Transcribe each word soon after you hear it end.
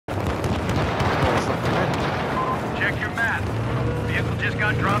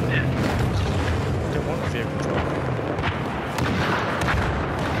Recon dropped in. I don't want a vehicle drop.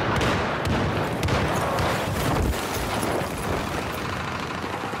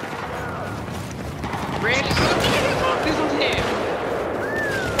 Really? Who's on here?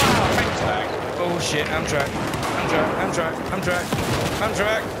 Wow, red tag. Oh shit, Amtrak.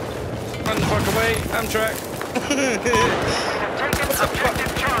 Amtrak. Run the fuck away, Amtrak. Taken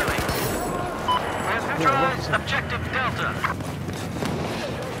objective Charlie. We've neutralized objective Delta.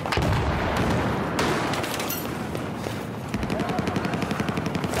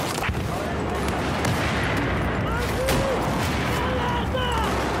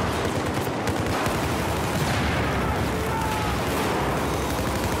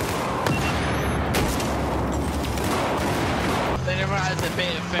 They never had a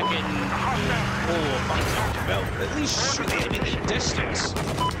bit of fucking function to belt. At least shoot it in the distance.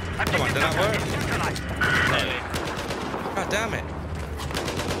 Come on, did that work? No. God damn it.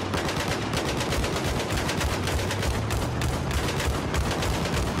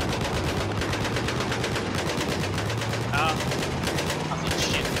 I thought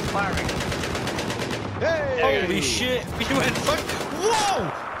shit firing. Hey! Holy shit, we went fuck.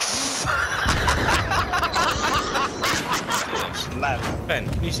 Whoa! Ben,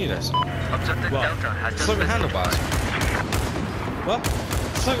 can you see this? Objective What? Delta has just Floating been handlebars. What?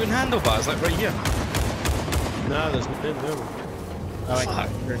 Floating handlebars, like right here. No, there's no. Oh, fuck.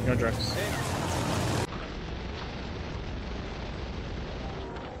 No drugs.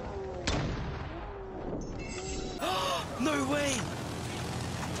 No way!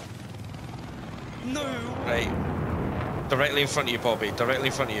 No! Right. Directly in front of you, Bobby. Directly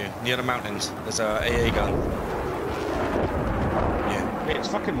in front of you, near the mountains. There's a AA gun. Yeah. Hey, it's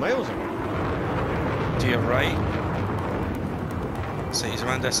fucking miles away. To your right. So he's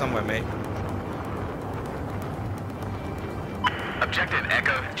around there somewhere, mate. Objective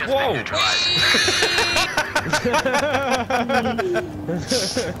Echo has just Whoa! been neutralized.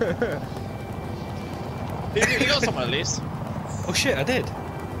 You got someone at least. Oh shit, I did.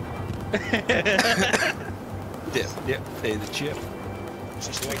 Yep, hey, the chip.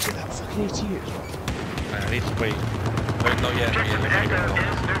 Just wait till that fucking idiot. I need to wait. Wait, not yet. Objective Yeah, Echo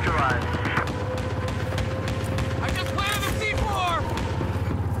is neutralized. I just planted the C4!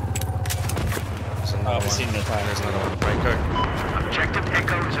 There's another one. seen the time. There's another one. Right, go. Objective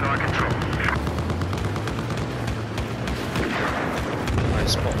Echo is in our control. Right,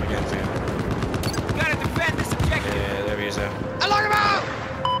 spot him again for you. Gotta defend this objective! Yeah, there he is there. I lock him out!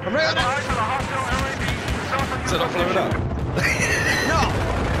 I'm ready. Advise on the hostile LAV. Is it not blowing up?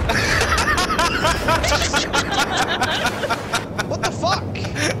 What the fuck?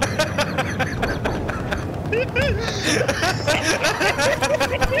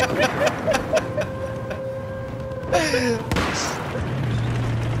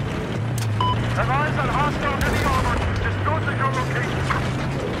 Advise on hostile heavy armor. Just north of your location.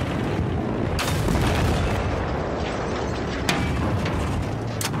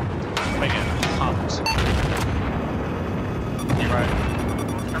 Making pumped. Right.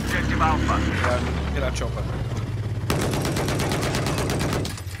 Objective Alpha. Get that chopper.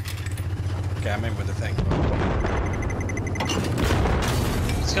 Okay, I'm in with the thing.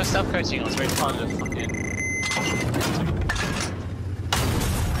 It's got stuff coating on, it's very fun to fucking...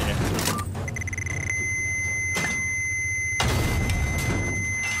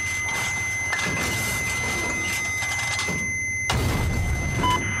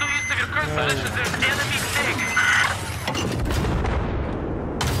 No use to get close positions. There's enemy SIG.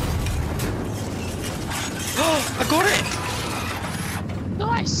 I got it!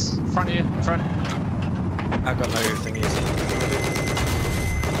 Nice! Front of you, front. I've got no thingies.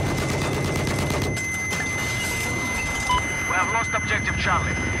 We have lost objective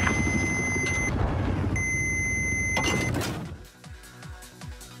Charlie.